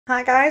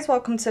Hi guys,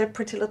 welcome to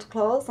Pretty Little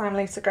Claws. I'm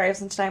Lisa Graves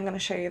and today I'm going to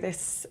show you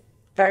this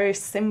very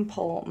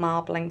simple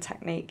marbling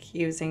technique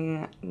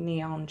using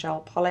neon gel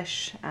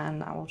polish,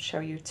 and I will show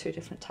you two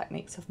different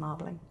techniques of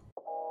marbling.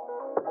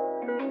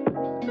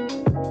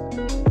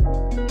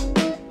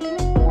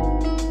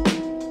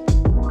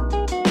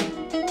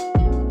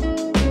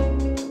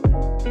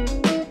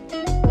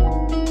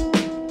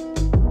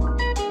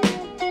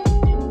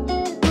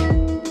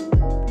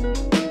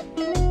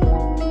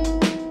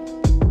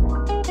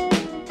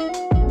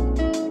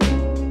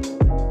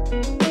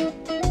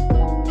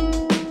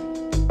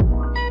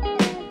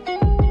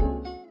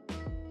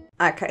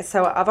 Okay,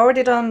 so I've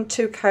already done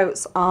 2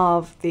 coats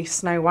of the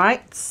Snow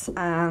Whites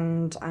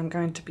and I'm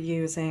going to be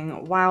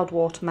using Wild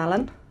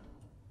Watermelon,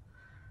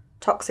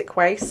 Toxic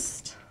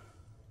Waste,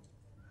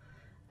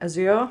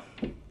 Azure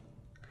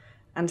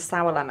and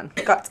Sour Lemon.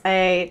 I've got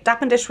a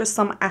dampen dish with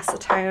some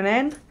acetone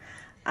in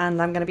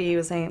and I'm going to be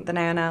using the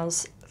Nail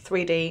Nails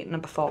 3D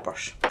number 4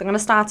 brush. I'm going to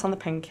start on the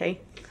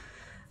pinky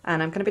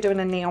and I'm going to be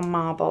doing a neon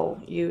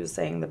marble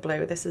using the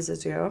blue. This is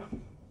Azure.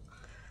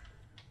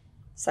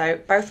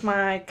 So both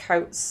my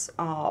coats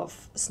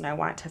of Snow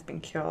White have been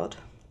cured,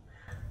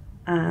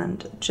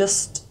 and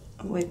just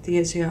with the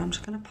Azure I'm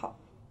just going to pop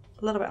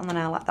a little bit on the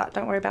nail like that.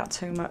 Don't worry about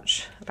too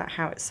much about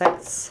how it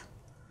sits.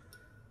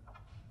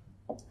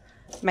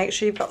 Make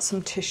sure you've got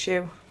some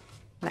tissue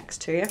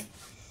next to you.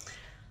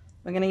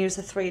 We're going to use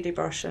a 3D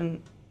brush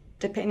and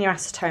dip it in your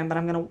acetone, but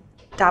I'm going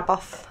to dab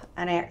off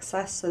any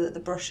excess so that the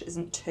brush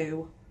isn't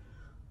too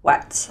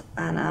wet,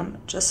 and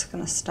I'm just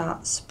going to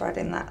start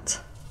spreading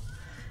that.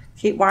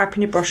 Keep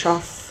wiping your brush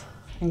off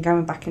and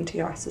going back into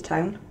your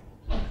acetone.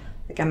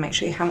 Again, make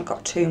sure you haven't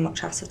got too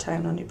much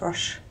acetone on your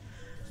brush,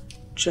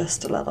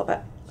 just a little bit.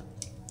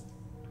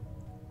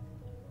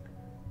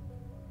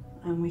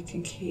 And we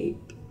can keep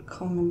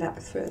coming back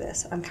through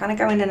this. I'm kind of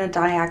going in a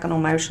diagonal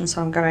motion,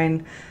 so I'm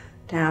going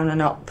down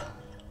and up,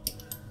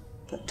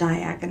 but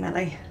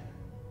diagonally.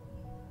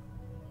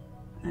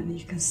 And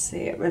you can see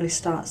it really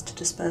starts to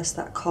disperse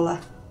that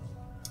colour.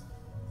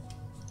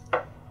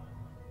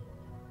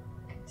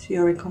 So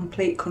you're in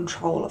complete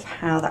control of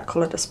how that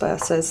colour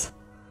disperses.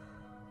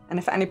 And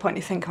if at any point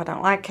you think, I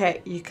don't like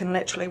it, you can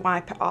literally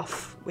wipe it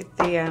off with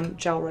the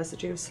gel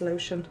residue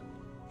solution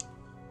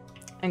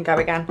and go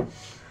again.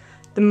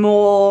 The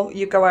more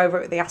you go over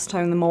it with the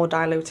acetone, the more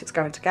dilute it's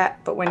going to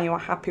get, but when you are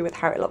happy with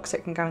how it looks,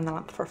 it can go in the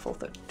lamp for a full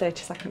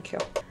 30-second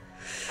cure.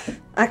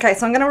 Okay,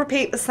 so I'm going to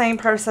repeat the same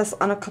process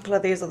on a couple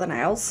of these other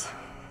nails.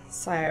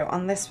 So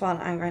on this one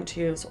I'm going to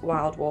use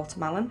Wild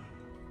Watermelon.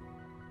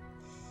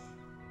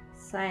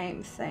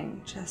 Same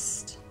thing,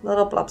 just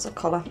little blobs of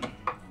colour.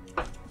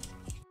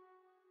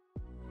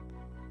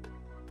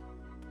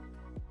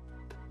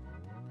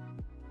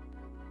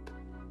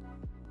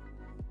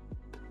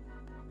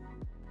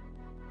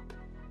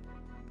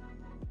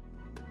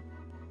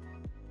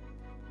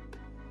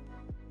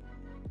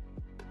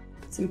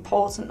 It's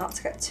important not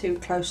to get too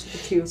close to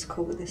the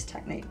cuticle with this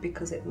technique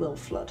because it will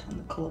flood and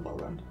the colour will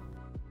run.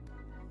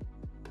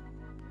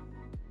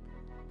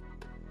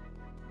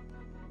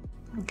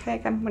 Okay,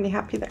 again, when you're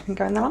happy, that can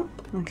go in the lamp.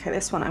 Okay,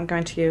 this one I'm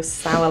going to use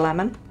Sour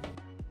Lemon.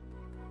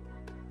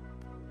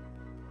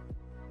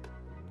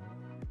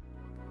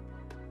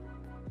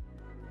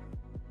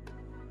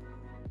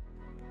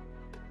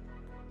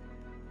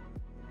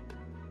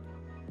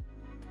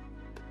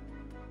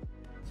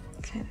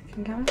 Okay, that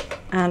can go in.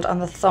 And on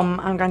the thumb,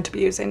 I'm going to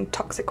be using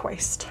Toxic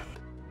Waste.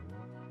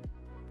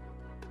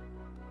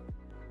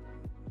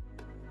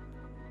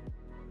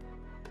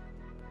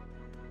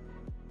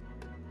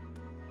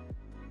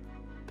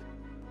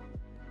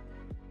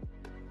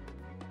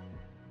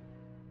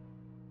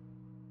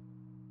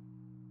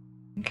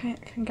 Okay,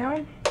 it can go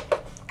in.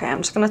 Okay, I'm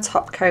just going to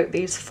top coat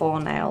these 4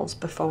 nails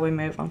before we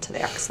move on to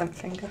the accent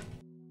finger.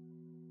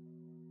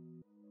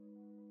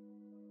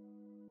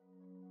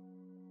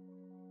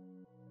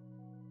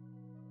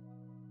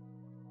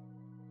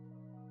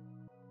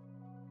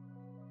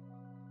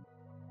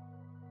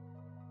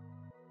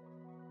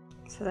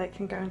 So they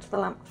can go into the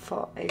lamp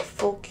for a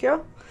full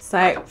cure.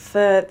 So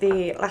for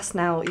the last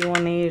nail you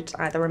will need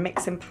either a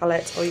mixing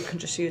palette or you can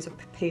just use a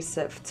piece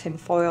of tin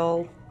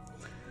foil,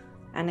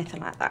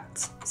 anything like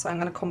that. So I'm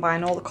going to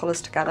combine all the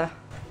colours together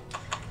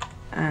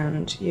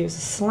and use a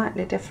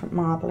slightly different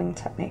marbling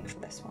technique for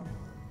this one.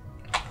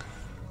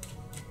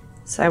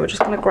 So we're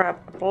just going to grab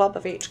a blob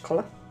of each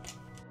colour.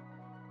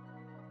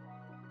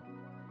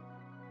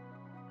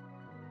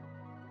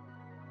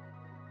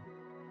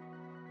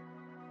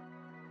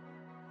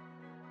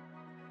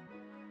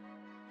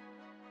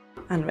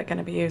 And we're going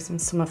to be using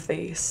some of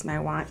the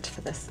Snow White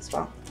for this as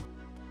well.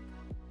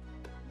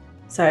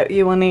 So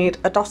you will need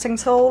a dotting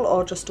tool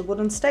or just a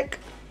wooden stick,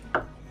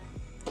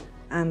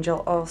 and you'll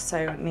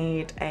also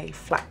need a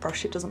flat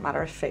brush. It doesn't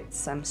matter if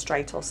it's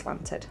straight or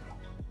slanted.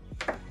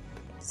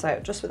 So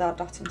just with our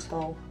dotting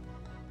tool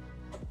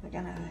we're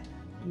going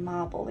to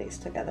marble these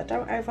together.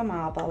 Don't over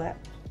marble it,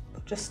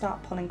 but just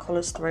start pulling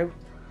colours through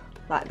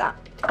like that.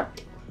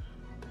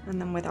 And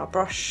then with our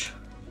brush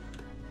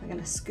we're going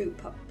to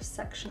scoop up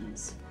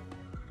sections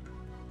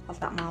of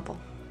that marble,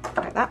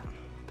 like that.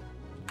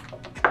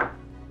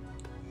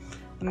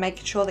 And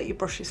making sure that your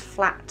brush is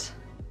flat.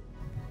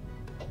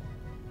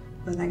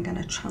 We're then going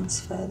to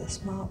transfer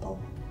this marble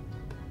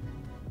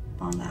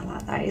on there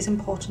like that. It is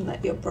important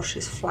that your brush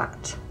is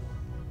flat.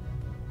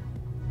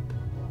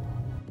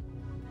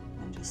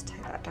 And just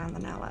take that down the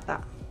nail like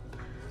that.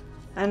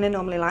 And I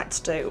normally like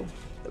to do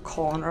the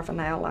corner of a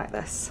nail like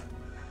this.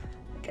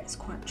 It gets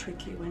quite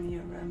tricky when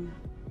you're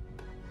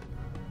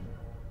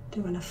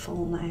doing a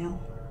full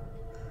nail.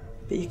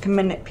 But you can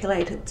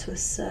manipulate it to a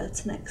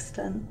certain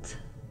extent.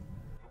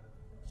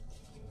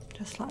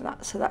 Just like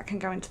that, so that can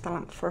go into the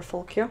lamp for a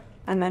full cure.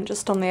 And then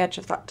just on the edge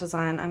of that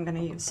design, I'm going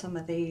to use some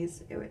of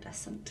these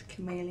iridescent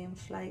chameleon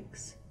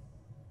flakes,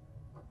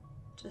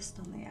 just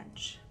on the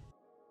edge.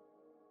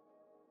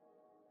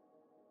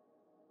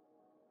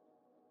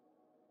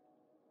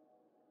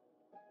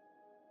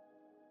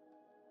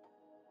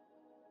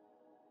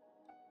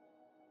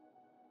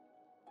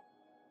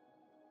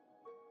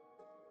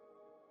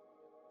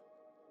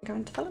 Go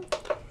into the lamp.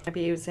 I'll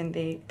be using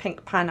the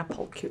pink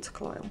pineapple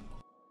cuticle oil.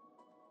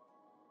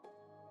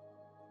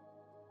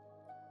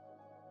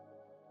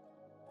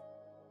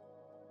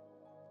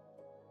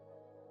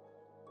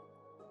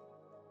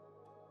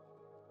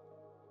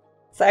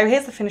 So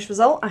here's the finished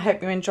result. I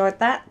hope you enjoyed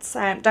that.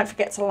 Don't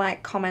forget to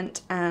like,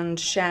 comment and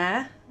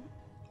share.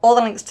 All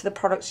the links to the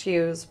products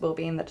used will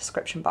be in the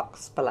description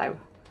box below.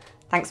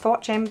 Thanks for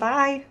watching.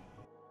 Bye.